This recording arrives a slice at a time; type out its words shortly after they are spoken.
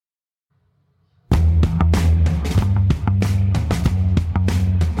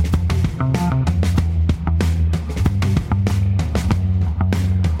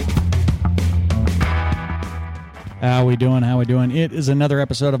How we doing? How we doing? It is another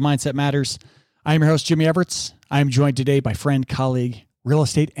episode of Mindset Matters. I'm your host, Jimmy Everts. I'm joined today by friend, colleague, real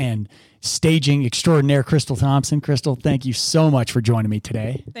estate, and staging extraordinaire, Krystal Thompson. Krystal, thank you so much for joining me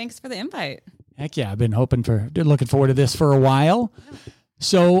today. Thanks for the invite. Heck yeah, I've been looking forward to this for a while.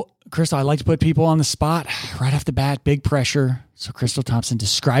 So, Krystal, I like to put people on the spot right off the bat, big pressure. So, Krystal Thompson,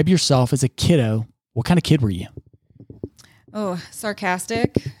 describe yourself as a kiddo. What kind of kid were you? Oh,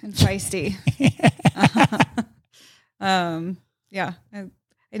 sarcastic and feisty. Yeah,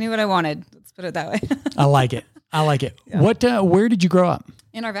 I knew what I wanted. Let's put it that way. I like it. Yeah. What? Where did you grow up?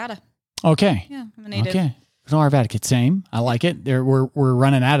 In Arvada. Okay. Yeah, I'm a native. Okay. No, Arvada kid, same. I like it. We're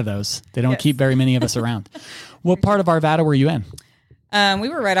running out of those. They don't keep very many of us around. What part of Arvada were you in? We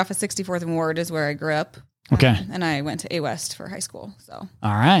were right off of 64th and Ward is where I grew up. Okay. And I went to A West for high school. So.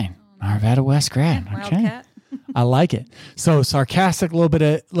 All right. Arvada West grad. Okay. Wildcat. I like it. So sarcastic, a little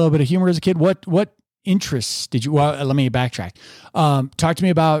bit of humor as a kid. What interests did you? Well, let me backtrack. Talk to me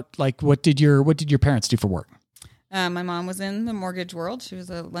about what did your parents do for work? My mom was in the mortgage world. She was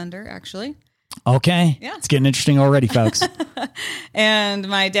a lender, actually. Okay. Yeah. It's getting interesting already, folks. And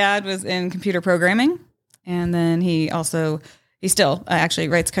my dad was in computer programming, and then he still actually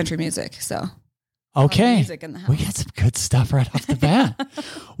writes country music. So. Okay. Music in the house. We got some good stuff right off the bat.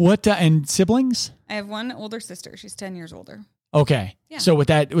 What and siblings? I have one older sister. She's 10 years older. Okay. Yeah. So with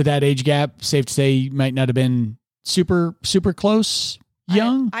that age gap, safe to say you might not have been super close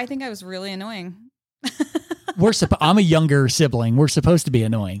young? I think I was really annoying. I'm a younger sibling. We're supposed to be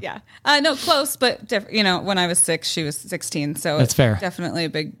annoying. Yeah. No, close, but when I was 6, she was 16. So that's fair. Definitely a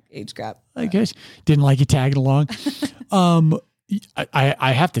big age gap. I guess didn't like you tagging along.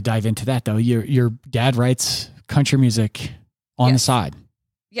 I have to dive into that though. Your dad writes country music on the side.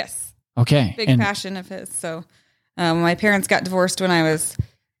 Yes. Okay. Big passion of his. So my parents got divorced when I was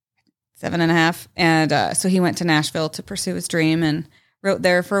 7.5. And so he went to Nashville to pursue his dream and wrote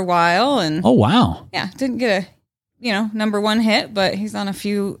there for a while. And oh, wow. Yeah. Didn't get a, number one hit, but he's on a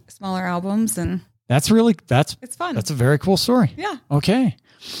few smaller albums and it's fun. That's a very cool story. Yeah. Okay.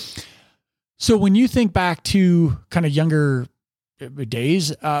 So when you think back to kind of younger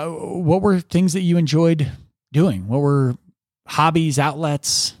days, what were things that you enjoyed doing? What were hobbies,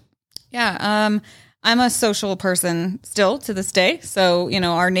 outlets? Yeah. I'm a social person still to this day. So,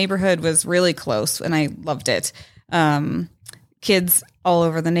 our neighborhood was really close and I loved it. Kids all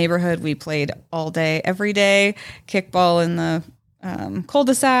over the neighborhood. We played all day, every day, kickball in the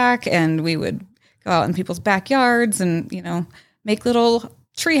cul-de-sac, and we would go out in people's backyards and, make little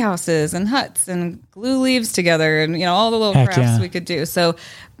tree houses and huts and glue leaves together and, all the little crafts we could do. So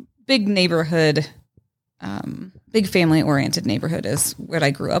big neighborhood, big family oriented neighborhood is what I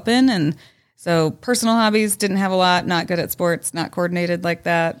grew up in. And so personal hobbies, didn't have a lot, not good at sports, not coordinated like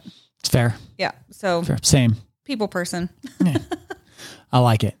that. It's fair. Yeah. So fair. Same. People person. Yeah. I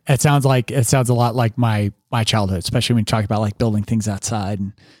like it. It sounds a lot like my childhood, especially when you talk about building things outside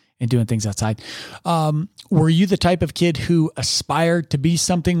and doing things outside. Were you the type of kid who aspired to be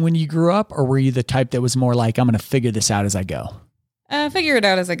something when you grew up, or were you the type that was more like, I'm going to figure this out as I go? Figure it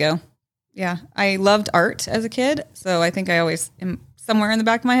out as I go. Yeah. I loved art as a kid. So I think I always somewhere in the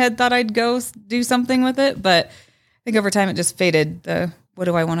back of my head thought I'd go do something with it. But I think over time it just faded. What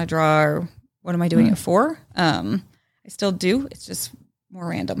do I want to draw, or what am I doing it for? I still do. It's just more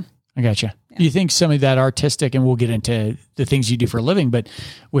random. I gotcha. Yeah. Do you think some of that artistic, and we'll get into the things you do for a living, but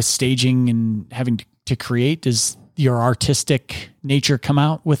with staging and having to create, does your artistic nature come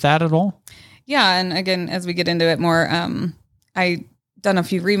out with that at all? Yeah. And again, as we get into it more, I done a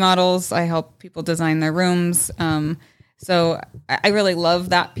few remodels. I help people design their rooms. So I really love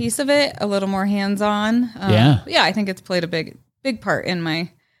that piece of it, a little more hands-on. Yeah, I think it's played a big part in my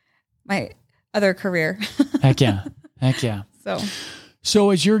other career. Heck yeah.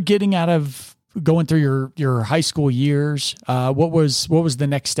 So as you're getting out of going through your high school years, what was the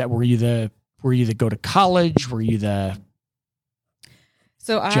next step? Were you the go to college? Were you the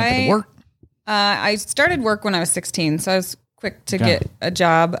jump into work? I started work when I was 16, so I was quick to get a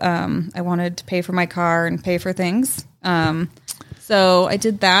job. I wanted to pay for my car and pay for things. So I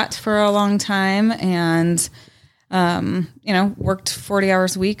did that for a long time and, worked 40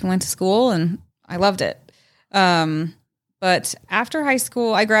 hours a week and went to school, and I loved it. But after high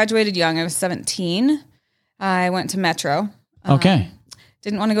school, I graduated young. I was 17. I went to Metro. Okay.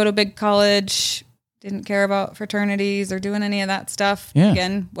 Didn't want to go to a big college. Didn't care about fraternities or doing any of that stuff. Yeah.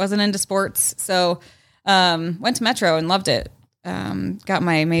 Again, wasn't into sports. So went to Metro and loved it. Got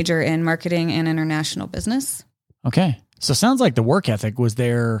my major in marketing and international business. Okay. So it sounds like the work ethic was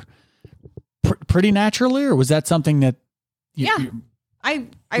there pretty naturally, or was that something that I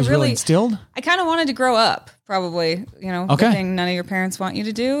was really instilled? I kind of wanted to grow up, probably, the thing none of your parents want you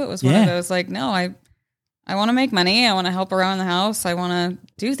to do. It was one of those like, no, I want to make money. I want to help around the house. I want to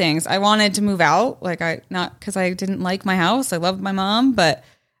do things. I wanted to move out. Like not because I didn't like my house. I loved my mom, but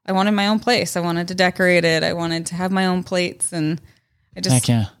I wanted my own place. I wanted to decorate it. I wanted to have my own plates. And I just,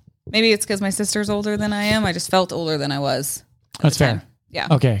 maybe it's because my sister's older than I am. I just felt older than I was. That's fair. Yeah.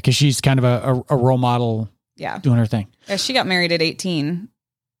 Okay. Because she's kind of a role model. Yeah. Doing her thing. Yeah. She got married at 18,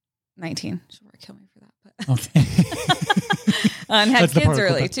 19. She'll probably kill me for that. But okay. and had kids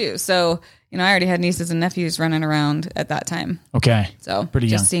early too. So, I already had nieces and nephews running around at that time. Okay. So pretty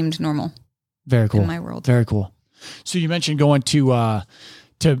young. Just seemed normal. Very cool. In my world. Very cool. So you mentioned going to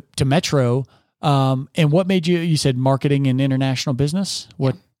Metro. And what made you said marketing and international business?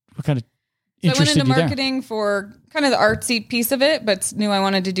 What kind of interested you there? So I went into marketing for kind of the artsy piece of it, but knew I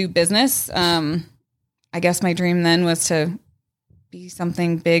wanted to do business. I guess my dream then was to be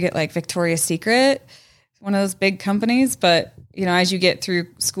something big at like Victoria's Secret, one of those big companies. But, as you get through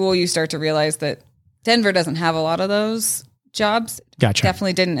school, you start to realize that Denver doesn't have a lot of those jobs. Gotcha.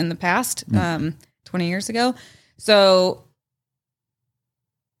 Definitely didn't in the past, 20 years ago. So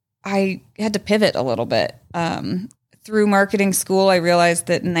I had to pivot a little bit. Through marketing school, I realized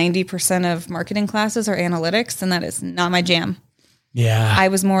that 90% of marketing classes are analytics, and that is not my jam. Yeah. I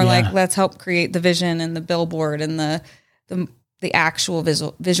was more like, let's help create the vision and the billboard and the actual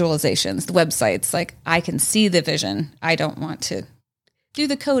visualizations, the websites. Like I can see the vision. I don't want to do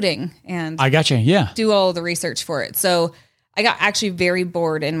the coding and I gotcha. Yeah. Do all the research for it. So I got actually very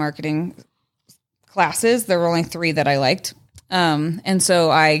bored in marketing classes. There were only 3 that I liked. And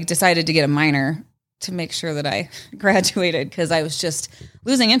so I decided to get a minor to make sure that I graduated because I was just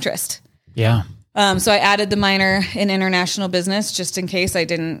losing interest. Yeah. So I added the minor in international business just in case I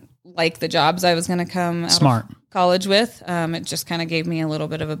didn't like the jobs I was going to come out of college with. It just kind of gave me a little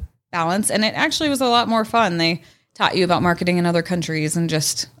bit of a balance, and it actually was a lot more fun. They taught you about marketing in other countries and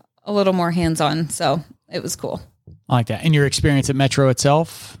just a little more hands-on. So it was cool. I like that. And your experience at Metro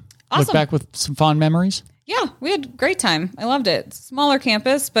itself, awesome. Look back with some fond memories? Yeah, we had a great time. I loved it. It's a smaller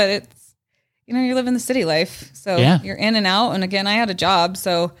campus, but it's, you live in the city life. So you're in and out. And again, I had a job,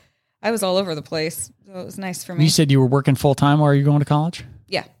 so I was all over the place. So it was nice for me. You said you were working full-time while you were going to college?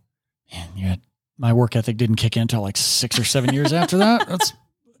 Yeah. Man, my work ethic didn't kick in until like 6 or 7 years after that. That's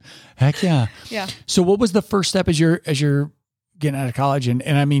heck yeah. Yeah. So what was the first step as you're getting out of college? And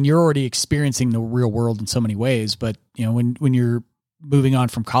I mean, you're already experiencing the real world in so many ways, but when you're moving on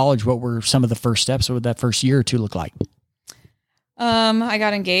from college, what were some of the first steps? What would that first year or two look like? I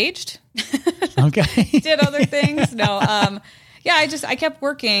got engaged. Okay. Did other things. No. I kept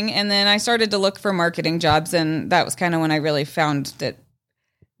working, and then I started to look for marketing jobs. And that was kind of when I really found that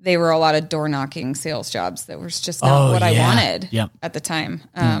they were a lot of door knocking sales jobs. That was just not what I wanted at the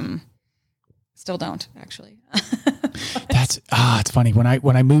time. Still don't actually. It's funny.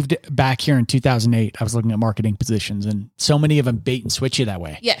 When I moved back here in 2008, I was looking at marketing positions, and so many of them bait and switch you that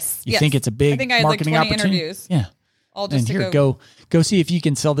way. Yes. You think it's a big marketing like 20 opportunity? Interviews. Yeah. All just and here, go see if you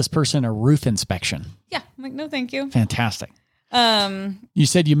can sell this person a roof inspection. Yeah. I'm like, no, thank you. Fantastic. You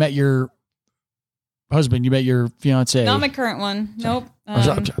said you met your husband, you met your fiance. Not my current one. Sorry.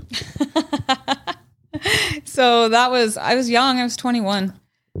 Nope. So I was young. I was 21.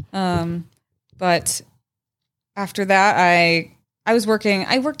 But after that, I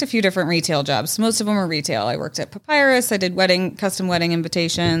worked a few different retail jobs. Most of them were retail. I worked at Papyrus. I did custom wedding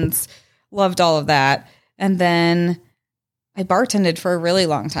invitations, loved all of that. And then I bartended for a really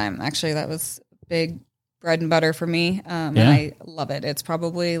long time. Actually, that was big bread and butter for me. And I love it. It's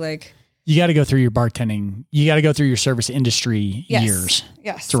probably like, you got to go through your bartending. You got to go through your service industry years.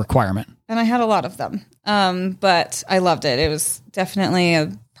 Yes. It's a requirement. And I had a lot of them. But I loved it. It was definitely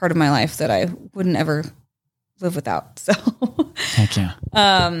a part of my life that I wouldn't ever live without. So, heck yeah.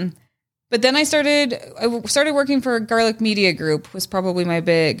 But then I started working for Garlic Media Group was probably my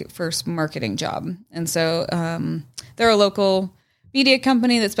big first marketing job. And so, they're a local media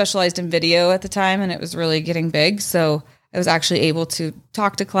company that specialized in video at the time, and it was really getting big. So I was actually able to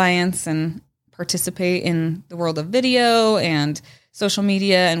talk to clients and participate in the world of video and social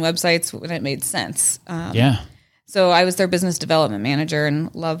media and websites when it made sense. So I was their business development manager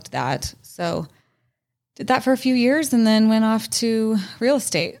and loved that. So did that for a few years and then went off to real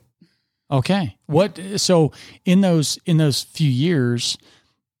estate. Okay. So in those few years,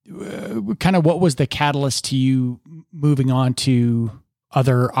 kind of what was the catalyst to you moving on to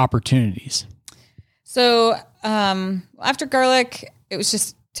other opportunities? So, after Garlic, it was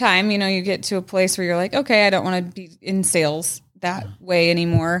just time, you get to a place where you're like, okay, I don't want to be in sales that way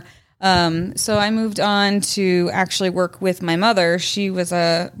anymore. So I moved on to actually work with my mother. She was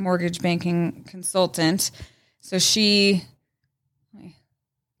a mortgage banking consultant. So let me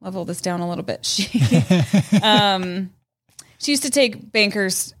level this down a little bit. She used to take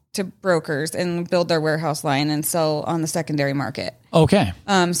bankers to brokers and build their warehouse line and sell on the secondary market. Okay.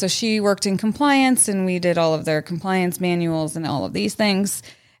 So she worked in compliance, and we did all of their compliance manuals and all of these things.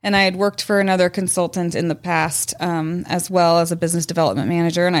 And I had worked for another consultant in the past, as well as a business development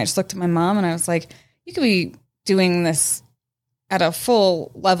manager. And I just looked at my mom and I was like, you could be doing this at a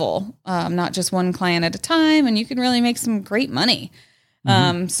full level, not just one client at a time. And you can really make some great money.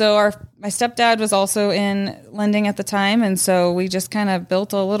 So my stepdad was also in lending at the time. And so we just kind of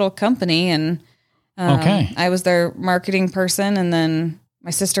built a little company, and I was their marketing person. And then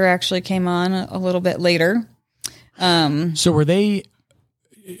my sister actually came on a little bit later. So were they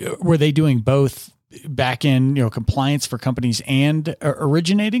doing both back in, compliance for companies and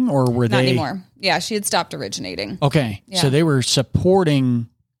originating, or were they? Not anymore. Yeah. She had stopped originating. Okay. Yeah. So they were supporting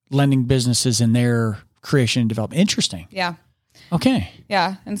lending businesses in their creation and development. Interesting. Yeah. Okay.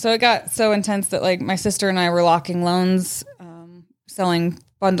 Yeah. And so it got so intense that like my sister and I were locking loans, selling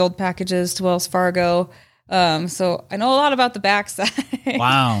bundled packages to Wells Fargo. So I know a lot about the backside.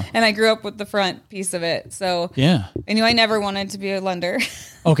 Wow. And I grew up with the front piece of it. So yeah, I knew I never wanted to be a lender.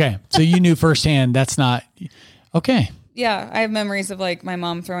 Okay. So you knew firsthand that's not okay. Yeah. I have memories of like my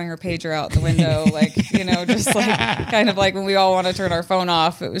mom throwing her pager out the window, like, just like kind of like when we all want to turn our phone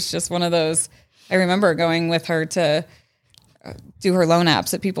off. It was just one of those. I remember going with her to do her loan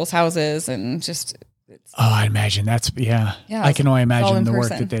apps at people's houses, and just. I imagine yeah. I can only imagine the work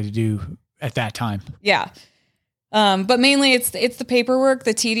that they do at that time. Yeah. But mainly it's the paperwork,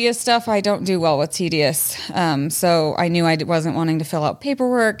 the tedious stuff. I don't do well with tedious. So I knew I wasn't wanting to fill out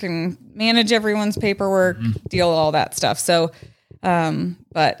paperwork and manage everyone's paperwork, deal with all that stuff. So,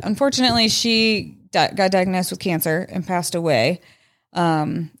 but unfortunately she got diagnosed with cancer and passed away.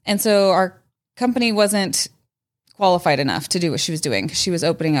 And so our company wasn't qualified enough to do what she was doing, because she was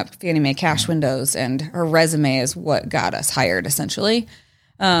opening up Fannie Mae cash windows, and her resume is what got us hired essentially.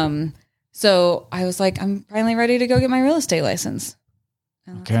 So I was like, I'm finally ready to go get my real estate license.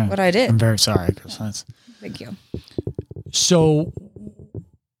 And that's what I did. I'm very sorry. Thank you. So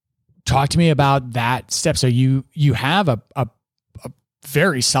talk to me about that step. So you have a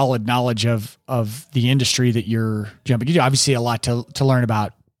very solid knowledge of the industry that you're jumping into. Obviously a lot to learn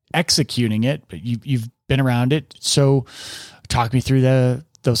about executing it, but you've been around it. So talk me through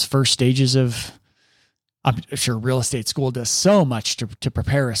those first stages of. I'm sure real estate school does so much to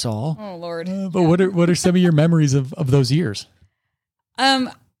prepare us all. Oh Lord! But what are some of your memories of those years?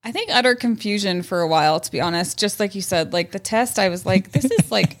 I think utter confusion for a while, to be honest. Just like you said, like the test, I was like, this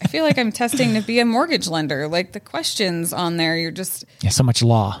is like, I feel like I'm testing to be a mortgage lender. Like the questions on there, you're just so much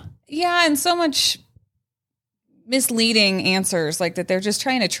law. Yeah, and so much misleading answers, like that they're just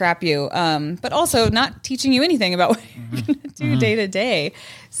trying to trap you, but also not teaching you anything about what you're going to do day to day.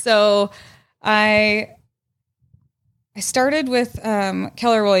 So I started with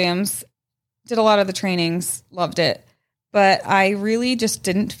Keller Williams, did a lot of the trainings, loved it, but I really just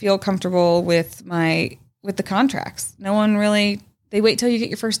didn't feel comfortable with the contracts. No one really, they wait till you get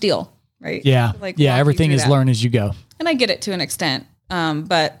your first deal, right? Yeah. Everything is learn as you go. And I get it to an extent.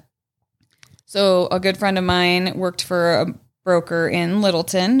 But so a good friend of mine worked for a broker in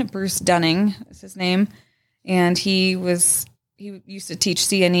Littleton, Bruce Dunning is his name. And he used to teach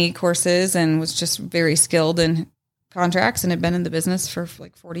CNE courses and was just very skilled in contracts and had been in the business for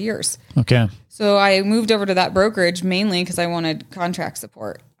like 40 years. Okay. So I moved over to that brokerage mainly because I wanted contract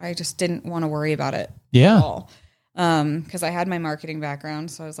support. I just didn't want to worry about it at all. Because I had my marketing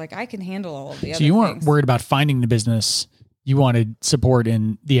background. So I was like, I can handle all of the other things. So you weren't worried about finding the business. You wanted support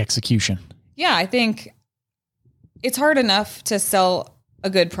in the execution. Yeah, I think it's hard enough to sell a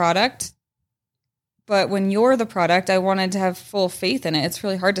good product. But when you're the product, I wanted to have full faith in it. It's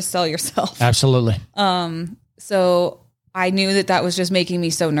really hard to sell yourself. Absolutely. So I knew that was just making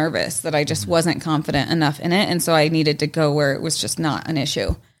me so nervous that I just wasn't confident enough in it. And so I needed to go where it was just not an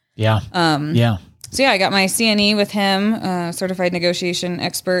issue. Yeah. So I got my CNE with him, certified negotiation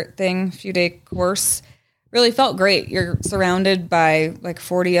expert thing, few-day course. Really felt great. You're surrounded by like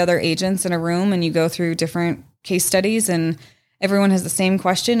 40 other agents in a room, and you go through different case studies, and everyone has the same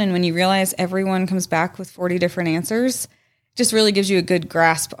question. And when you realize everyone comes back with 40 different answers, it just really gives you a good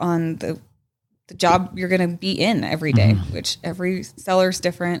grasp on the job you're going to be in every day, which every seller's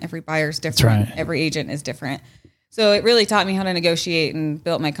different, every buyer's different, every agent is different. So it really taught me how to negotiate and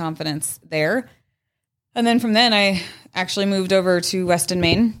built my confidence there. And then from then I actually moved over to Weston,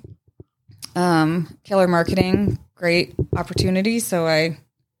 Maine. Keller marketing, great opportunity. So I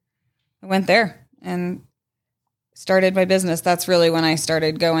I went there and started my business. That's really when I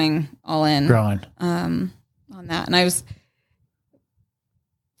started going all in, growing on that. And I was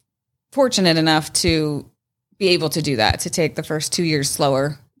fortunate enough to be able to do that, to take the first 2 years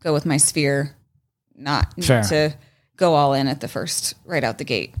slower, go with my sphere, not need to go all in at the first, right out the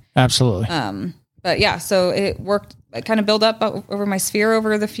gate. Absolutely. But yeah, so it worked. I kind of built up over my sphere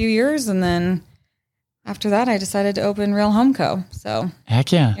over the few years. And then after that, I decided to open Real Home Co. So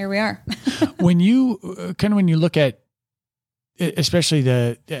heck yeah, here we are. when you look at, especially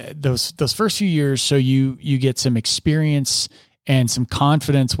those first few years, so you get some experience and some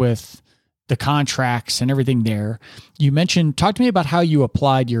confidence with the contracts and everything there. You mentioned, talk to me about how you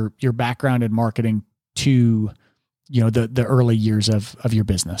applied your background in marketing to, the early years of your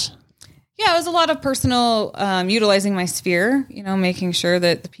business. Yeah, it was a lot of personal, utilizing my sphere, making sure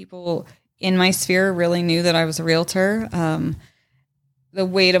that the people in my sphere really knew that I was a realtor. The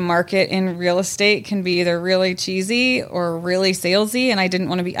way to market in real estate can be either really cheesy or really salesy, and I didn't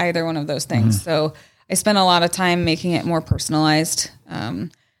want to be either one of those things. Mm-hmm. So I spent a lot of time making it more personalized,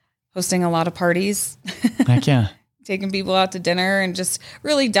 hosting a lot of parties, heck yeah, taking people out to dinner, and just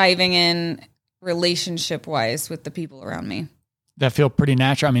really diving in relationship-wise with the people around me. That feel pretty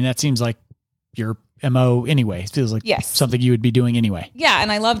natural. I mean, that seems like your MO anyway. It feels like something you would be doing anyway. Yeah,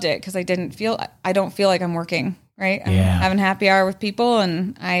 and I loved it because I don't feel like I'm working, right? I'm yeah. having happy hour with people,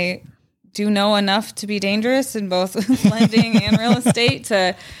 and I do know enough to be dangerous in both lending and real estate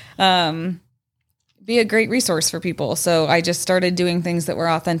to be a great resource for people. So I just started doing things that were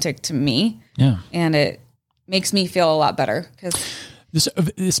authentic to me. Yeah. And it makes me feel a lot better because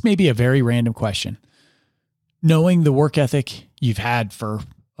this may be a very random question. Knowing the work ethic you've had for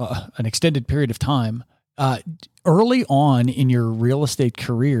an extended period of time, early on in your real estate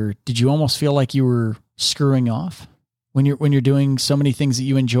career, did you almost feel like you were screwing off when you're doing so many things that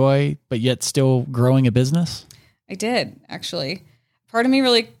you enjoy, but yet still growing a business? I did, actually. Part of me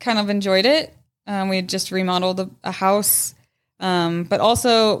really kind of enjoyed it. We had just remodeled a house, but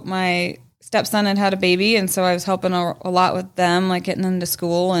also my stepson had a baby, and so I was helping a lot with them, like getting them to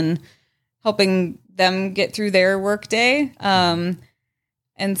school and helping them get through their work day.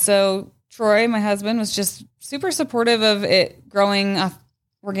 And so Troy, my husband, was just super supportive of it growing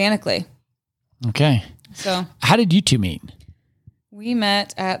organically. Okay. So how did you two meet? We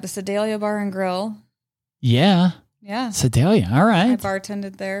met at the Sedalia Bar and Grill. Yeah. Yeah. Sedalia. All right. I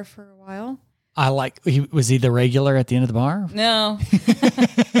bartended there for a while. Was he the regular at the end of the bar? No,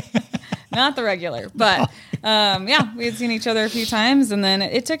 not the regular, but, yeah, we had seen each other a few times, and then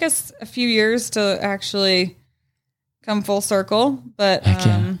it took us a few years to actually come full circle. But,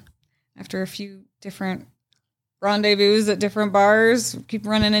 after a few different rendezvous at different bars, keep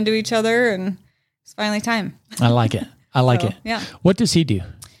running into each other, and it's finally time. I like it. It. Yeah. What does he do?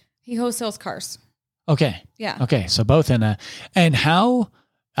 He wholesales cars. Okay. Yeah. Okay. So both and how,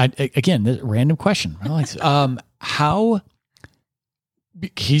 again, this random question. How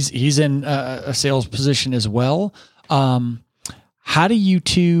he's in a sales position as well. How do you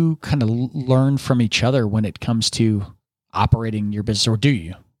two kind of learn from each other when it comes to operating your business, or do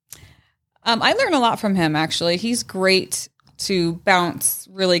you? I learn a lot from him, actually. He's great to bounce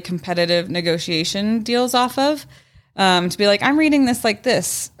really competitive negotiation deals off of. To be like, I'm reading this like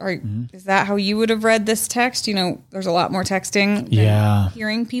this, or is that how you would have read this text? There's a lot more texting than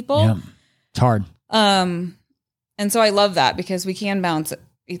hearing people. Yeah. It's hard. And so I love that because we can bounce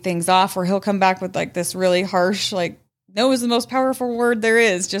things off, or he'll come back with like this really harsh, like, no is the most powerful word there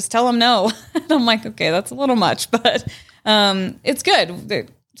is. Just tell him no. And I'm like, okay, that's a little much, but it's good. It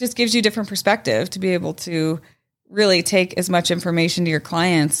just gives you different perspective to be able to really take as much information to your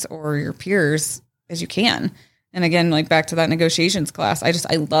clients or your peers as you can. And again, like back to that negotiations class,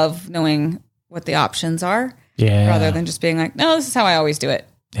 I love knowing what the options are rather than just being like, no, this is how I always do it.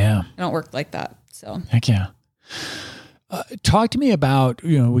 Yeah. I don't work like that. So heck yeah. Talk to me about,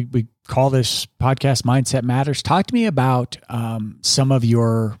 we call this podcast Mindset Matters. Talk to me about some of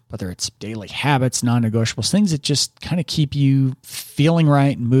your, whether it's daily habits, non-negotiables, things that just kind of keep you feeling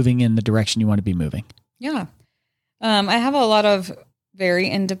right and moving in the direction you want to be moving. Yeah. I have a lot of very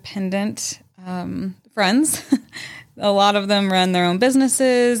independent friends. A lot of them run their own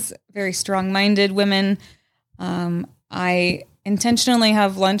businesses, very strong-minded women. I intentionally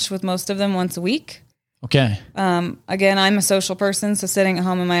have lunch with most of them once a week. Okay. Again, I'm a social person, so sitting at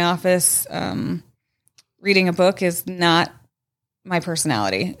home in my office, reading a book is not my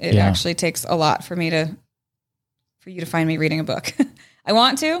personality. It actually takes a lot for you to find me reading a book. I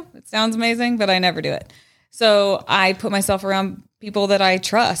want to. It sounds amazing, but I never do it. So I put myself around people that I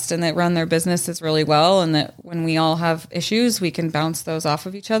trust and that run their businesses really well. And that when we all have issues, we can bounce those off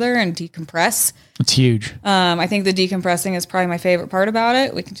of each other and decompress. It's huge. I think the decompressing is probably my favorite part about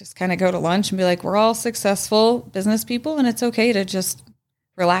it. We can just kind of go to lunch and be like, we're all successful business people and it's okay to just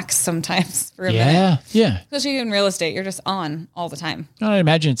relax sometimes for a minute. Yeah. Especially in real estate, you're just on all the time. I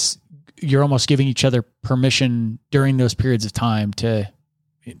imagine you're almost giving each other permission during those periods of time to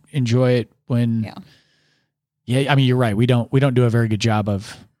enjoy it when, I mean, you're right. We don't do a very good job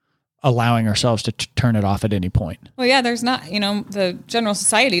of allowing ourselves to turn it off at any point. Well, yeah, there's not, the general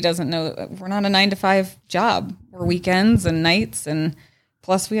society doesn't know that we're not a 9-to-5 job. We're weekends and nights. And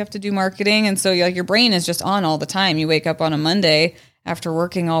plus we have to do marketing. And so your brain is just on all the time. You wake up on a Monday after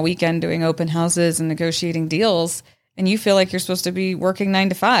working all weekend doing open houses and negotiating deals, and you feel like you're supposed to be working 9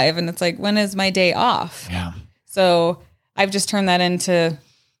 to 5. And it's like, when is my day off? Yeah. So I've just turned that into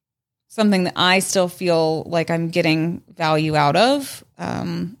something that I still feel like I'm getting value out of,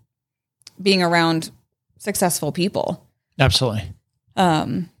 being around successful people. Absolutely.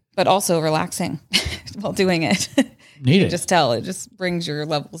 But also relaxing while doing it. Need You it. just tell it just brings your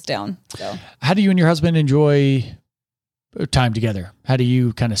levels down. So How do you and your husband enjoy time together? How do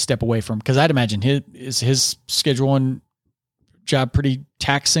you kind of step away from, because I'd imagine his schedule and job pretty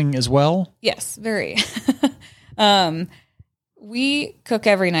taxing as well? yes, very. We cook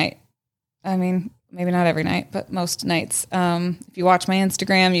every night. I mean, maybe not every night, but most nights. If you watch my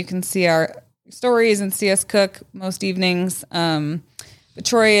Instagram, you can see our stories and see us cook most evenings. But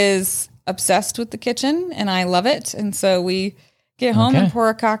Troy is obsessed with the kitchen and I love it. And so we get home and pour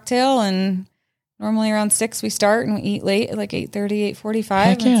a cocktail, and normally around 6 we start and we eat late at like 8:30,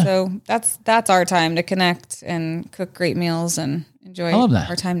 8:45. And so that's our time to connect and cook great meals and enjoy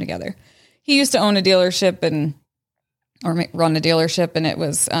our time together. He used to own a dealership or run a dealership, and it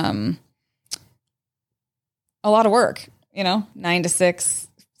was a lot of work, 9 to 6,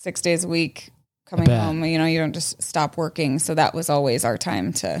 6 days a week, coming home. You don't just stop working. So that was always our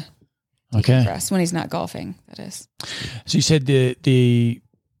time to decompress when he's not golfing, that is. So you said the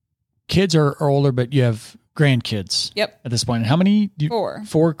kids are older, but you have grandkids. Yep. At this point. And how many? 4.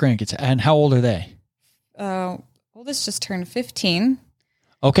 4 grandkids. And how old are they? Oldest just turned 15.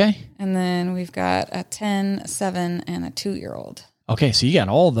 Okay. And then we've got a 10, a 7, and a 2-year-old. Okay. So you got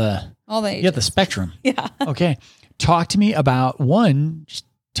all the ages. You got the spectrum. Yeah. Okay. Talk to me about being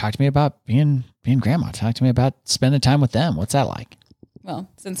grandma. Talk to me about spending time with them. What's that like? Well,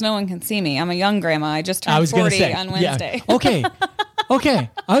 since no one can see me, I'm a young grandma. I just turned 40 on Wednesday. Yeah. Okay.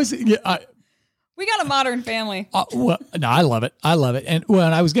 We got a modern family. No, I love it. And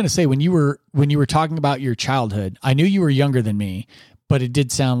I was going to say, when you were talking about your childhood, I knew you were younger than me, but it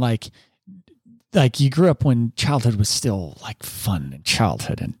did sound like you grew up when childhood was still like fun and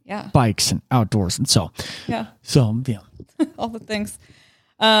childhood and bikes and outdoors. And so, all the things.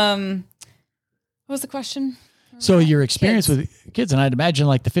 What was the question? So your experience with kids, and I'd imagine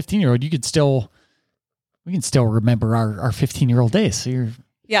like the 15-year-old, we can still remember our 15-year-old days. So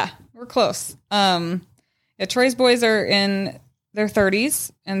we're close. Troy's boys are in their 30s.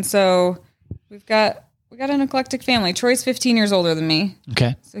 And so we got an eclectic family. Troy's 15 years older than me.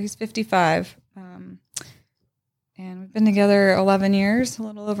 Okay. So he's 55. And we've been together 11 years, a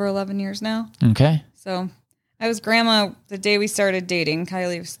little over 11 years now. Okay. So I was grandma the day we started dating.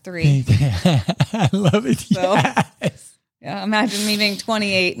 Kylie was 3. I love it. So, yes. Yeah, imagine me being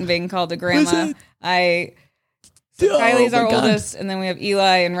 28 and being called a grandma. Kylie's our oldest, and then we have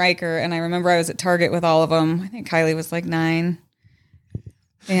Eli and Riker. And I remember I was at Target with all of them. I think Kylie was like 9.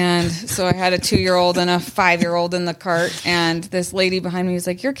 And so I had a 2-year-old and a 5-year-old in the cart. And this lady behind me was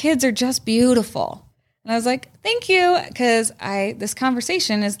like, "Your kids are just beautiful." And I was like, "Thank you," because this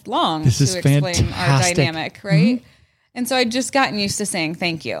conversation is long to explain fantastic. Our dynamic, right? Mm-hmm. And so I'd just gotten used to saying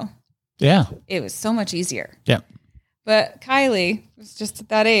thank you. Yeah. It was so much easier. Yeah. But Kylie was just at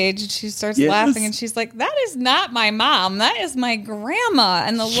that age, and she starts laughing, and she's like, "That is not my mom. That is my grandma."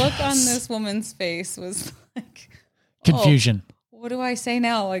 And the look on this woman's face was like confusion. What do I say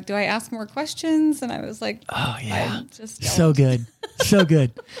now? Like, do I ask more questions? And I was like, "Oh yeah, just so good, so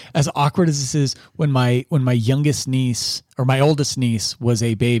good." As awkward as this is, when my youngest niece or my oldest niece was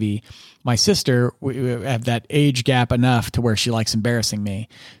a baby, my sister, we have that age gap enough to where she likes embarrassing me.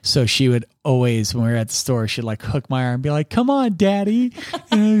 So she would always, when we were at the store, she'd like hook my arm and be like, "Come on, Daddy,"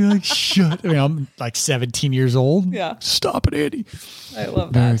 and I'd be like, "Shut!" I mean, I'm like 17 years old. Yeah, stop it, Andy. I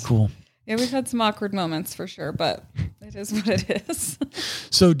love that. Very cool. Yeah, we've had some awkward moments for sure, but it is what it is.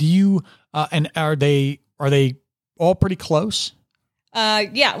 So do you, and are they all pretty close?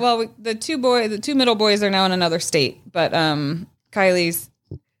 Yeah, well, the two middle boys are now in another state, but Kylie's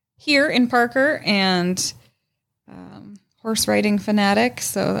here in Parker, and horse riding fanatic.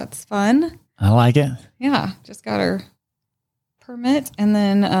 So that's fun. I like it. Yeah. Just got her permit. And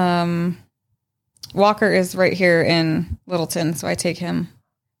then Walker is right here in Littleton. So I take him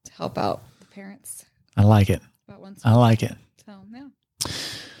to help out the parents. I like it. About once I like it. So, yeah.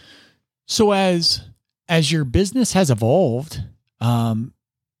 So as your business has evolved,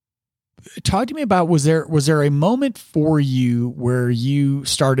 talk to me about, was there a moment for you where you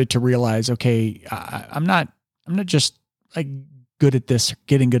started to realize, okay, I'm not just like good at this,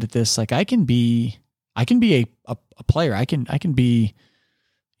 getting good at this. Like I can be a player. I can be,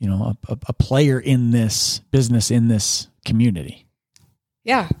 a player in this business, in this community.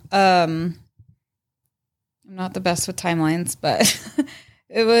 Yeah. I'm not the best with timelines, but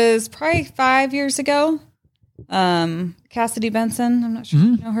it was probably 5 years ago. Cassidy Benson, I'm not sure if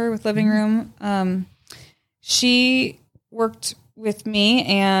you know her, with Living Room. She worked with me,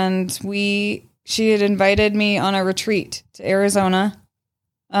 and she had invited me on a retreat to Arizona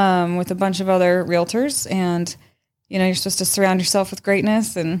with a bunch of other realtors. And, you're supposed to surround yourself with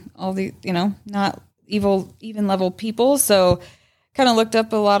greatness and all the, not evil, even level people. So kind of looked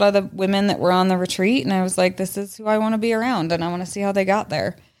up a lot of the women that were on the retreat, and I was like, this is who I want to be around, and I want to see how they got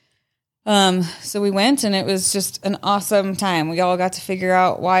there. So we went, and it was just an awesome time. We all got to figure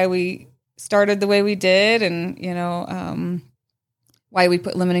out why we started the way we did, and, why we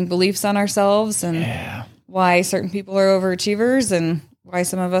put limiting beliefs on ourselves, and why certain people are overachievers, and why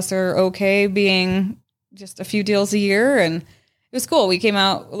some of us are okay being just a few deals a year. And it was cool. We came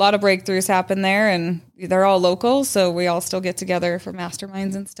out, a lot of breakthroughs happened there, and they're all local. So we all still get together for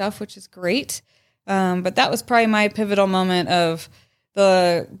masterminds and stuff, which is great. But that was probably my pivotal moment. Of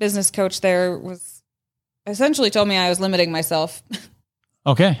the business coach there was essentially told me I was limiting myself.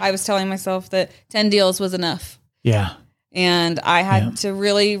 Okay. I was telling myself that 10 deals was enough. Yeah. And I had to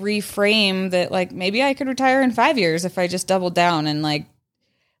really reframe that, like, maybe I could retire in 5 years if I just doubled down. And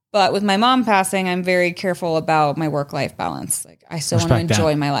but with my mom passing, I'm very careful about my work-life balance. Like, I still want to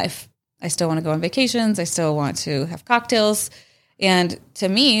enjoy my life. I still want to go on vacations. I still want to have cocktails. And to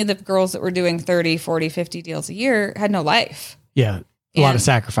me, the girls that were doing 30, 40, 50 deals a year had no life. Yeah. A lot of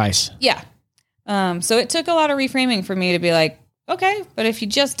sacrifice. Yeah. So it took a lot of reframing for me to be like, okay, but if you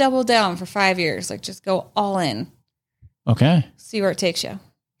just double down for 5 years, like, just go all in. Okay. See where it takes you.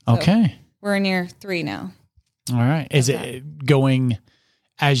 So okay. We're in year 3 now. All right. Is it going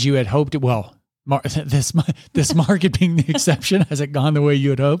as you had hoped? Well, this market being the exception, has it gone the way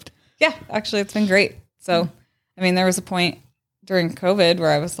you had hoped? Yeah, actually, it's been great. So, I mean, there was a point during COVID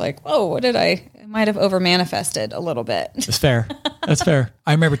where I was like, whoa, what did I might have over manifested a little bit. That's fair. That's fair.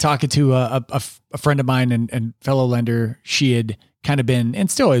 I remember talking to a friend of mine and fellow lender. She had kind of been,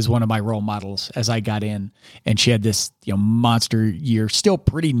 and still is, one of my role models as I got in, and she had this, monster year, still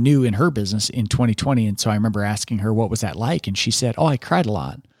pretty new in her business in 2020. And so I remember asking her, what was that like? And she said, oh, I cried a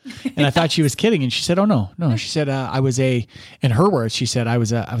lot. And I thought she was kidding. And she said, oh, no. She said, in her words, she said, I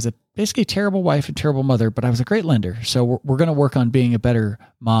was a basically terrible wife and terrible mother, but I was a great lender. So we're going to work on being a better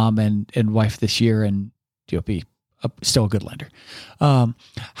mom and wife this year, and be still a good lender.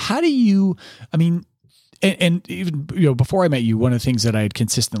 How do you, and even, before I met you, one of the things that I had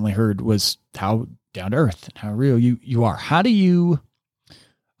consistently heard was how down to earth and how real you are. How do you,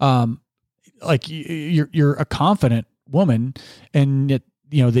 you're a confident woman, and yet,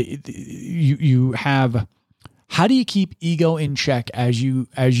 you have, how do you keep ego in check as you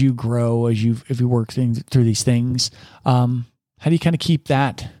grow, if you work through these things? How do you kind of keep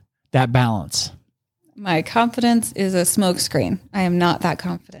that balance? My confidence is a smokescreen. I am not that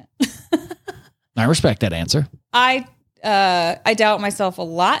confident. I respect that answer. I doubt myself a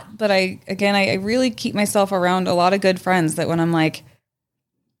lot, but I really keep myself around a lot of good friends that when I'm like,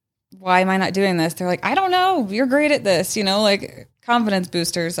 why am I not doing this? They're like, I don't know. You're great at this. Like confidence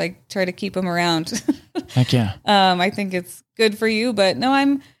boosters. I try to keep them around. Heck yeah. I think it's good for you, but no,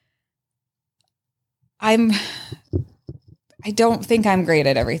 I don't think I'm great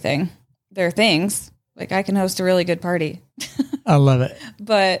at everything. There are things like I can host a really good party. I love it.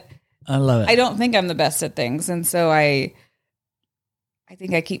 But I love it. I don't think I'm the best at things. And so I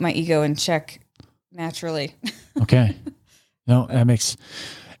think I keep my ego in check naturally. Okay. No, that makes,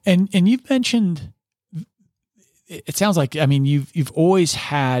 and you've mentioned, it sounds like, you've always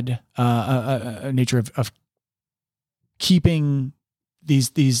had a nature of keeping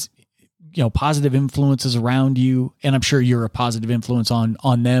these positive influences around you, and I'm sure you're a positive influence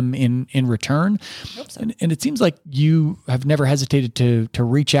on them in return. I hope so. And it seems like you have never hesitated to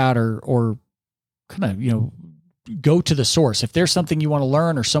reach out or kind of go to the source. If there's something you want to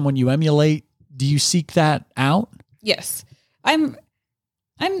learn or someone you emulate, do you seek that out? Yes, I'm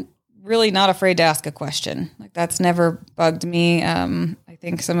really not afraid to ask a question. Like that's never bugged me. I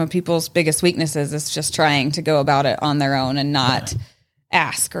think some of people's biggest weaknesses is just trying to go about it on their own and not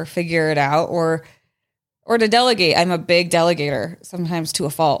ask or figure it out or to delegate. I'm a big delegator, sometimes to a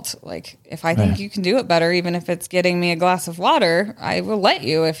fault. Like if I think you can do it better, even if it's getting me a glass of water, I will let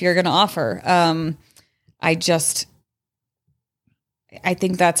you if you're going to offer. I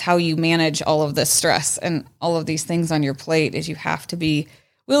think that's how you manage all of this stress and all of these things on your plate is you have to be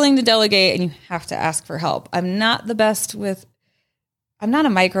willing to delegate and you have to ask for help. I'm not a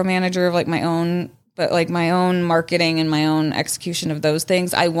micromanager of like my own, but like my own marketing and my own execution of those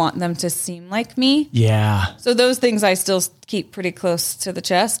things. I want them to seem like me. Yeah. So those things I still keep pretty close to the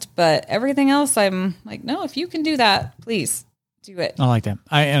chest, but everything else I'm like, no, if you can do that, please do it. I like that.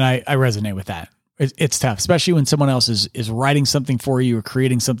 I resonate with that. It's tough, especially when someone else is writing something for you or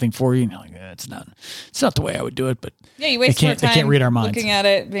creating something for you. And you're like, it's not the way I would do it, but yeah, you waste more time they can't read our minds. Looking at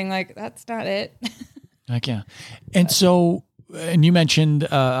it, being like, that's not it. Heck yeah. And so, and you mentioned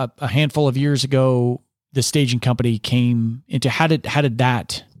a handful of years ago, the staging company came into, how did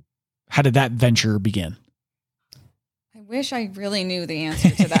that venture begin? I wish I really knew the answer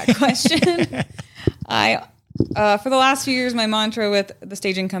to that question. For the last few years, my mantra with the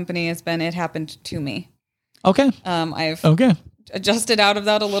staging company has been, it happened to me. Okay. I've adjusted out of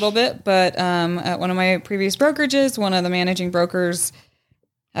that a little bit, but at one of my previous brokerages, one of the managing brokers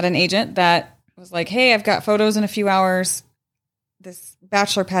had an agent that was like, hey, I've got photos in a few hours. This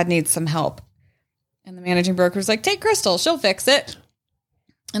bachelor pad needs some help. And the managing broker was like, take Krystal, she'll fix it.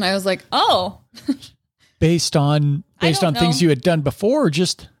 And I was like, oh. Based on things you had done before, or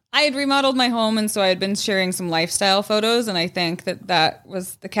just... I had remodeled my home, and so I had been sharing some lifestyle photos, and I think that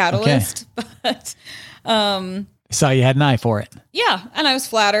was the catalyst. Okay. But I saw you had an eye for it. Yeah, and I was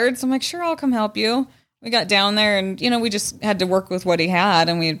flattered, so I'm like, sure, I'll come help you. We got down there, and we just had to work with what he had,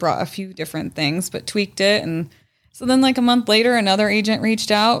 and we had brought a few different things, but tweaked it. And so then, like a month later, another agent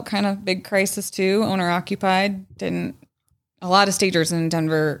reached out, kind of big crisis too, owner occupied. A lot of stagers in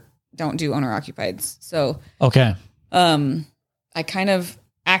Denver don't do owner occupied, so okay. I kind of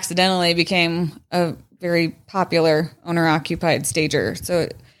accidentally became a very popular owner-occupied stager. So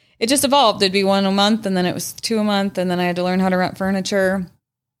it just evolved. It'd be one a month, and then it was 2 a month, and then I had to learn how to rent furniture.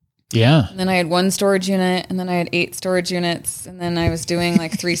 Yeah. And then I had 1 storage unit, and then I had 8 storage units, and then I was doing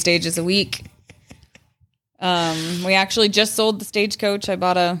like 3 stages a week. We actually just sold the Stagecoach. I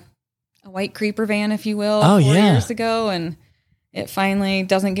bought a white creeper van, if you will, 4 years ago, and it finally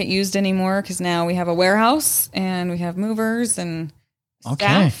doesn't get used anymore because now we have a warehouse, and we have movers, and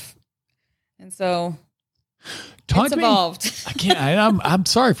staff. And so it's evolved. I'm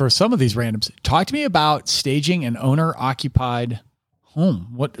sorry for some of these randoms. Talk to me about staging an owner occupied home.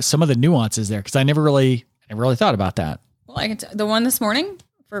 What some of the nuances there? Cause I never really thought about that. Well, the one this morning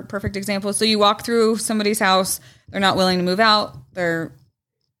for a perfect example. So you walk through somebody's house. They're not willing to move out. Their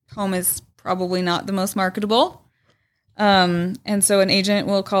home is probably not the most marketable. And so an agent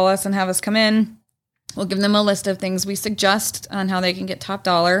will call us and have us come in. We'll give them a list of things we suggest on how they can get top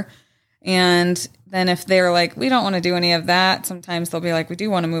dollar. And then if they're like, we don't want to do any of that, sometimes they'll be like, we do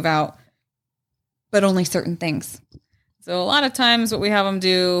want to move out, but only certain things. So a lot of times what we have them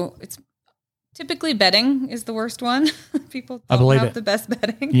do, it's typically bedding is the worst one. People don't have the best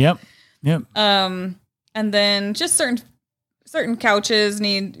bedding. Yep. And then just certain couches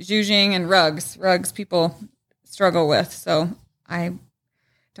need zhuzhing, and rugs people struggle with. So I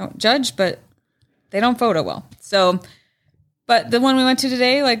don't judge, but they don't photo well. So, but the one we went to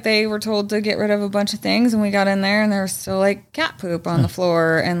today, like they were told to get rid of a bunch of things, and we got in there and there was still like cat poop on the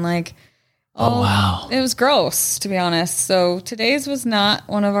floor, and like, wow, it was gross, to be honest. So today's was not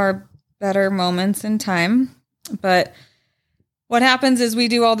one of our better moments in time, but what happens is we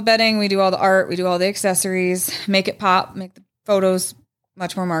do all the bedding, we do all the art, we do all the accessories, make it pop, make the photos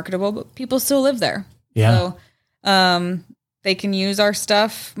much more marketable, but people still live there. Yeah. So, they can use our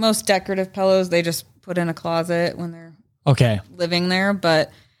stuff. Most decorative pillows, they just put in a closet when they're living there. But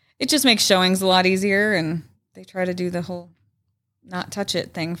it just makes showings a lot easier. And they try to do the whole not touch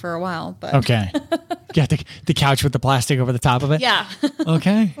it thing for a while. But okay. Got the couch with the plastic over the top of it? Yeah.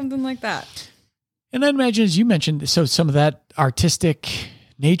 Okay. Something like that. And I imagine, as you mentioned, so some of that artistic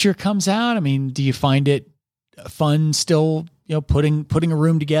nature comes out. I mean, do you find it fun still, putting a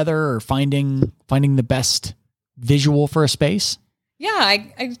room together or finding the best visual for a space? Yeah,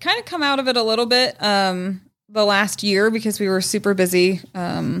 I kind of come out of it a little bit the last year because we were super busy.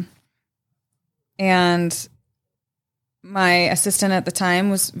 And my assistant at the time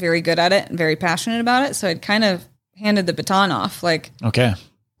was very good at it and very passionate about it. So I'd kind of handed the baton off, like, okay,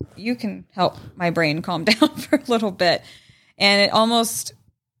 you can help my brain calm down for a little bit. And it almost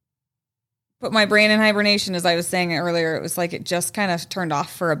put my brain in hibernation, as I was saying earlier. It was like it just kind of turned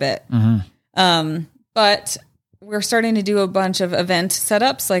off for a bit. But we're starting to do a bunch of event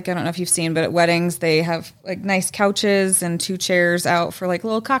setups. Like, I don't know if you've seen, but at weddings, they have like nice couches and 2 chairs out for like a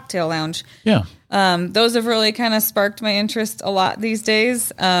little cocktail lounge. Yeah. Those have really kind of sparked my interest a lot these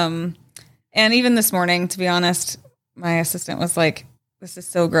days. And even this morning, to be honest, my assistant was like, this is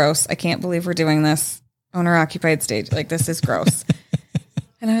so gross. I can't believe we're doing this owner occupied stage. Like, this is gross.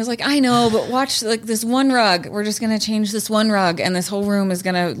 And I was like, I know, but watch like this one rug. We're just going to change this one rug and this whole room is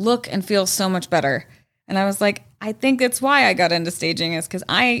going to look and feel so much better. And I was like, I think that's why I got into staging, is because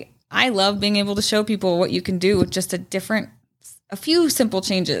I love being able to show people what you can do with just a few simple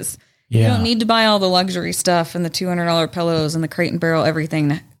changes. Yeah. You don't need to buy all the luxury stuff and the $200 pillows and the Crate and Barrel, everything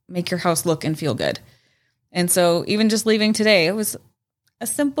to make your house look and feel good. And so even just leaving today, it was a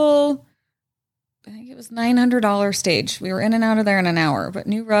simple, I think it was $900 stage. We were in and out of there in an hour, but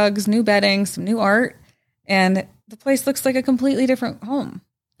new rugs, new bedding, some new art, and the place looks like a completely different home.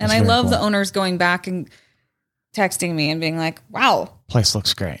 And I love the owners going back and texting me and being like, wow, place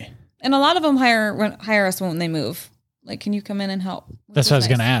looks great. And a lot of them hire us when they move. Like, can you come in and help? That's what I was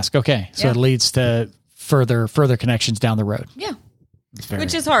going to ask. Okay. So it leads to further connections down the road. Yeah.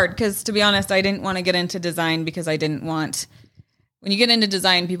 Which is hard because, to be honest, I didn't want to get into design because I didn't want, when you get into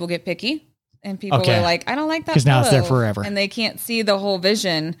design, people get picky. And people are like, I don't like that. Because now it's there forever. And they can't see the whole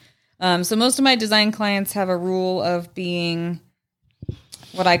vision. So most of my design clients have a rule of being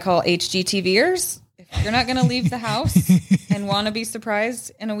what I call HGTVers. If you're not going to leave the house and want to be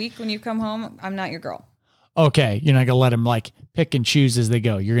surprised in a week when you come home, I'm not your girl. Okay. You're not going to let them like pick and choose as they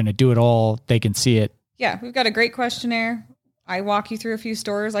go. You're going to do it all. They can see it. Yeah. We've got a great questionnaire. I walk you through a few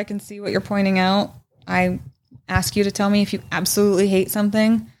stores. I can see what you're pointing out. I ask you to tell me if you absolutely hate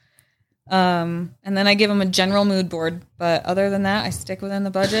something. And then I give them a general mood board, but other than that, I stick within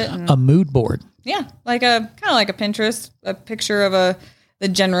the budget. And, a mood board. Yeah. Like kind of like a Pinterest, a picture of the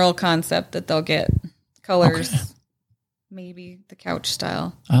general concept that they'll get. Colors, maybe the couch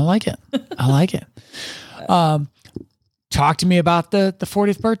style. I like it. Talk to me about the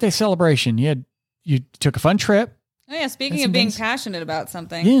 40th birthday celebration. You took a fun trip. Oh yeah. Speaking of being passionate about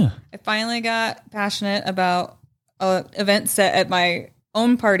something. Yeah. I finally got passionate about an event set at my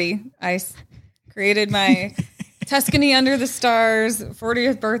own party. I created my Tuscany Under the Stars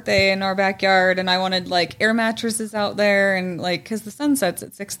 40th birthday in our backyard, and I wanted like air mattresses out there, and like because the sun sets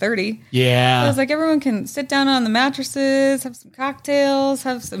at 6:30. Yeah, so I was like, everyone can sit down on the mattresses, have some cocktails,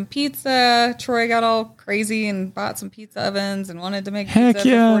 have some pizza. Troy got all crazy and bought some pizza ovens and wanted to make pizza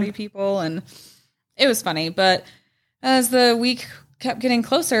for 40 people, and it was funny. But as the week kept getting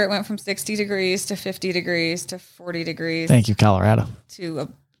closer, it went from 60 degrees to 50 degrees to 40 degrees. Thank you, Colorado. To a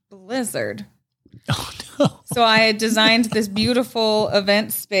blizzard. Oh, no. So I had designed this beautiful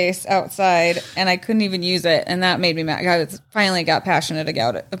event space outside, and I couldn't even use it. And that made me mad. I finally got passionate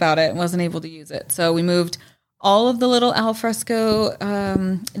about it and wasn't able to use it. So we moved all of the little alfresco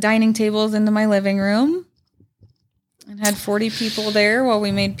dining tables into my living room and had 40 people there while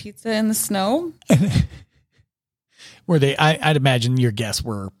we made pizza in the snow. Were they? I'd imagine your guests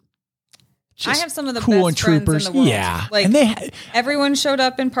were. I have some of the cool best and troopers. Friends in the world. Yeah, like and everyone showed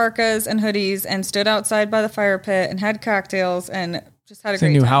up in parkas and hoodies and stood outside by the fire pit and had cocktails and just had a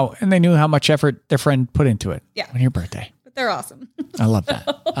great time. They knew how much effort their friend put into it. Yeah, on your birthday. But they're awesome. I love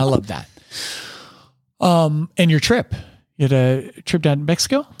that. And your trip? You had a trip down to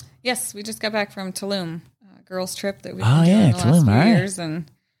Mexico? Yes, we just got back from Tulum, a girls' trip that we've been doing the Tulum, last few years, and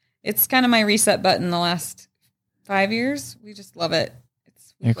it's kind of my reset button the last 5 years. We just love it.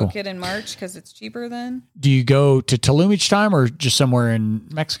 We book it in March because it's cheaper then. Do you go to Tulum each time or just somewhere in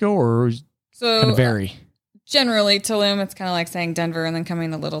Mexico, or kind of vary? Generally Tulum, it's kind of like saying Denver and then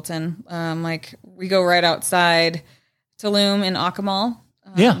coming to Littleton. Like we go right outside Tulum in Akumal.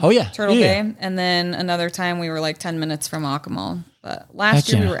 Turtle Bay. And then another time we were like 10 minutes from Akumal. But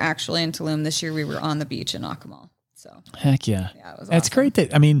last year we were actually in Tulum. This year we were on the beach in Akumal. So heck yeah. Yeah, it was awesome. That's great.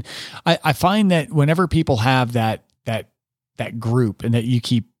 I find that whenever people have that group and that you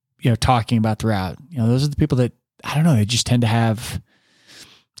keep, talking about throughout, those are the people that, I don't know, they just tend to have,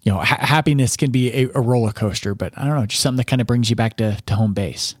 happiness can be a roller coaster, but I don't know, just something that kind of brings you back to home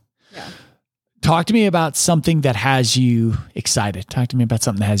base. Yeah. Talk to me about something that has you excited. Talk to me about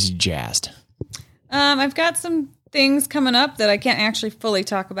something that has you jazzed. I've got some things coming up that I can't actually fully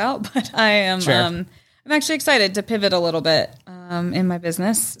talk about, but I am, sure. I'm actually excited to pivot a little bit, in my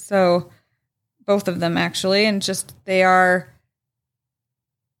business. So both of them actually, and just they are,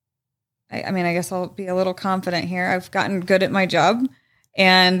 I guess I'll be a little confident here. I've gotten good at my job,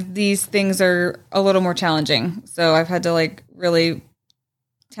 and these things are a little more challenging. So I've had to really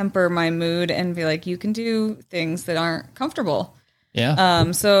temper my mood and be like, you can do things that aren't comfortable.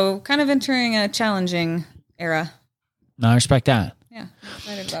 Yeah. So kind of entering a challenging era. No, I respect that. Yeah, I'm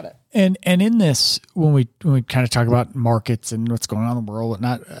excited about it. And in this, when we kind of talk about markets and what's going on in the world,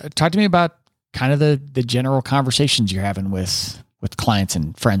 whatnot, talk to me about kind of the general conversations you're having with clients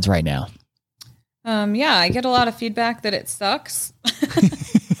and friends right now. Yeah, I get a lot of feedback that it sucks,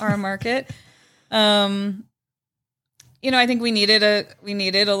 our market. I think we needed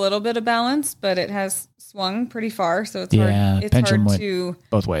a little bit of balance, but it has swung pretty far. So it's hard. It's hard to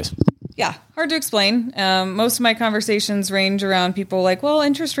both ways. Yeah, hard to explain. Most of my conversations range around people like, well,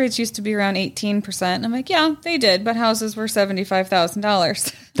 interest rates used to be around 18%. And I'm like, yeah, they did, but houses were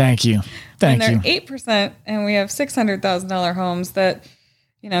 $75,000. Thank you. And they're 8%, and we have $600,000 homes that,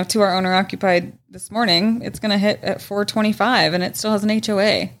 to our owner occupied this morning, it's going to hit at 425, and it still has an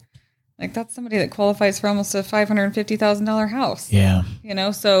HOA. Like, that's somebody that qualifies for almost a $550,000 house. Yeah.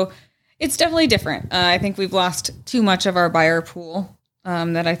 So it's definitely different. I think we've lost too much of our buyer pool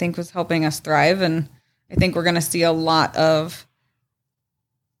that I think was helping us thrive. And I think we're going to see a lot of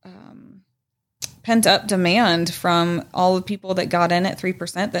pent up demand from all the people that got in at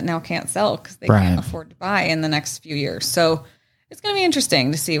 3% that now can't sell because they can't afford to buy in the next few years. So it's going to be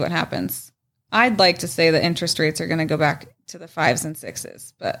interesting to see what happens. I'd like to say that interest rates are going to go back to the 5s and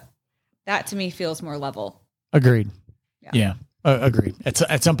 6s, but that to me feels more level. Agreed. Yeah. Agreed.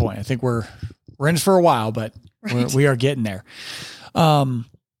 At some point, I think we're in for a while, but we are getting there. So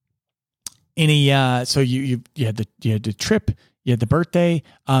you had the trip, you had the birthday,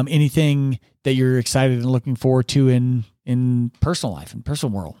 anything that you're excited and looking forward to in personal life and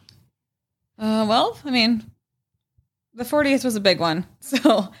personal world? Well, I mean, the 40th was a big one.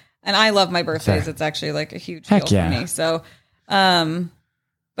 So, and I love my birthdays. It's actually like a huge deal for me. So,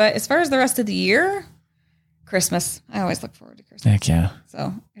 but as far as the rest of the year, Christmas, I always look forward to Christmas. Heck yeah.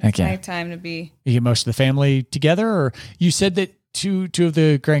 So it's my time to be. You get most of the family together, or you said that two of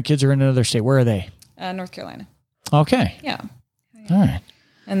the grandkids are in another state. Where are they? North Carolina. Okay. Yeah. All right.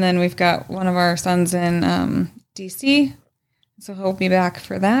 And then we've got one of our sons in DC. So he'll be back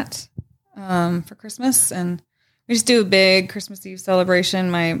for that for Christmas. And we just do a big Christmas Eve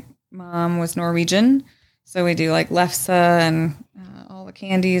celebration. My mom was Norwegian. So we do like lefse and all the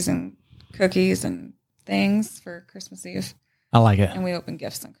candies and cookies and things for Christmas Eve. I like it. And we open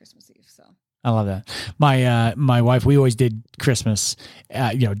gifts on Christmas Eve. So I love that. My wife, we always did Christmas.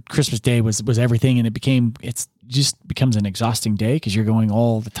 Christmas Day was everything, and it just becomes an exhausting day because you're going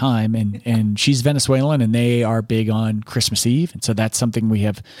all the time. And she's Venezuelan, and they are big on Christmas Eve, and so that's something we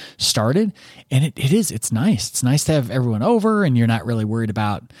have started. And it's nice. It's nice to have everyone over, and you're not really worried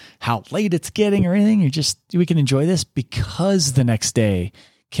about how late it's getting or anything. We can enjoy this because the next day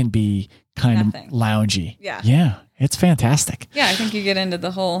can be kind of loungy. Yeah, it's fantastic. Yeah, I think you get into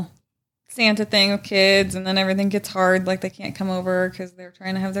the whole Santa thing with kids, and then everything gets hard. Like they can't come over because they're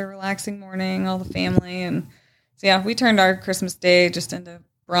trying to have their relaxing morning, all the family. And so, yeah, we turned our Christmas Day just into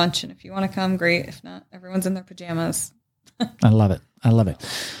brunch. And if you want to come, great. If not, everyone's in their pajamas. I love it. I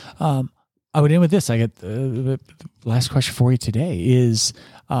would end with this. I get the last question for you today is,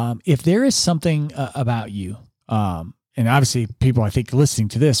 if there is something about you, and obviously people I think listening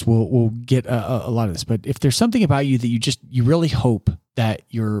to this will get a lot of this, but if there's something about you that you really hope that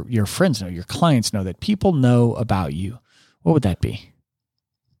your friends know, your clients know, that people know about you, what would that be?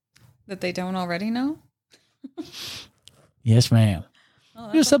 That they don't already know? Yes, ma'am.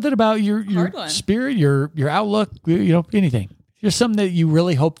 There's something about your spirit, your outlook, anything. There's something that you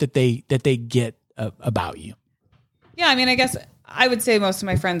really hope that they get about you. Yeah, I mean, I guess I would say most of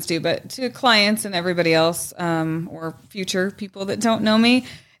my friends do, but to clients and everybody else, or future people that don't know me,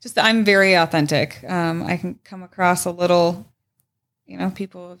 just I'm very authentic. I can come across a little,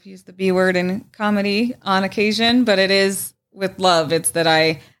 people have used the B word in comedy on occasion, but it is with love. It's that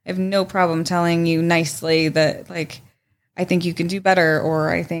I have no problem telling you nicely that, like, I think you can do better, or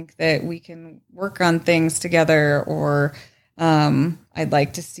I think that we can work on things together, or I'd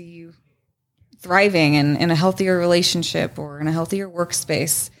like to see you thriving in a healthier relationship or in a healthier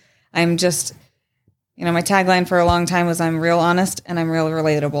workspace. I'm just, my tagline for a long time was I'm real honest and I'm real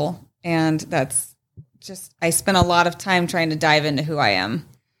relatable. And that's just, I spent a lot of time trying to dive into who I am.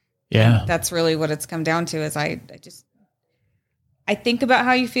 Yeah. And that's really what it's come down to is I think about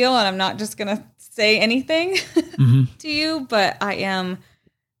how you feel, and I'm not just going to say anything to you, but I am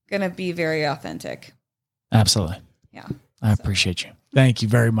going to be very authentic. Absolutely. Yeah. I appreciate you. Thank you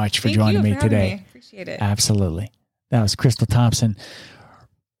very much for joining me today. Me. Appreciate it. Absolutely. That was Krystal Thompson,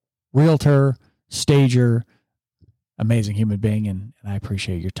 realtor, stager, amazing human being, and I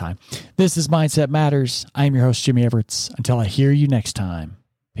appreciate your time. This is Mindset Matters. I am your host, Jimmy Everett. Until I hear you next time,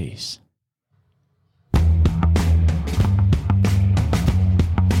 Peace.